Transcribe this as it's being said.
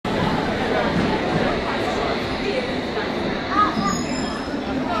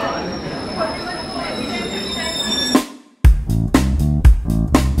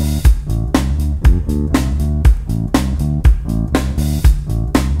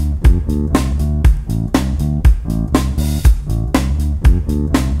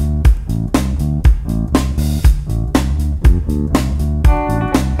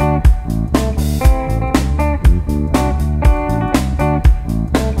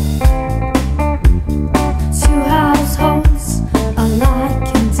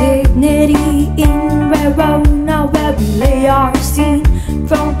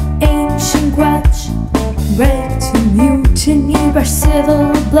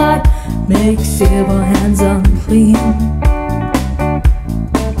blood makes silver hands unclean.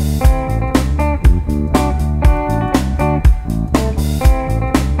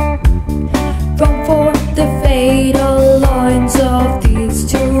 From forth the fatal loins of these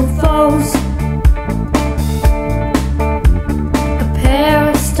two foes, a pair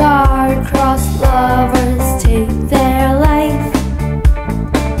of star-crossed lovers take their life.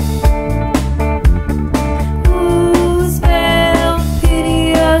 Whose veil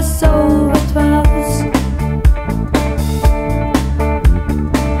piteous overthrows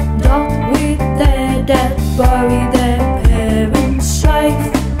doth with their dead bury their parents' strife.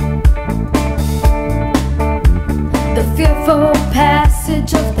 The fearful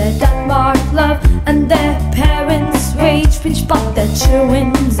passage of their death-marked love and their parents' rage, which but their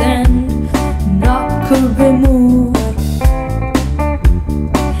children's end naught could remove,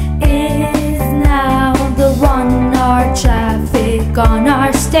 is now the one-hour traffic on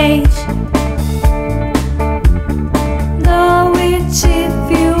our stage. Though which if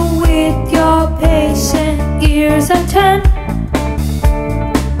you with your patient ears attend,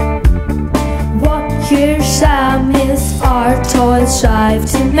 what here shall miss our toils strive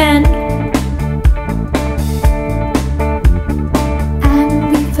to mend. And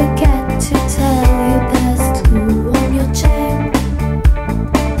we forget to tell you there's glue on your chair.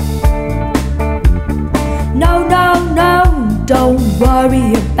 No, no, no, don't worry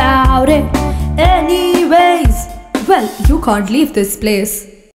about it. Anyways, well, you can't leave this place.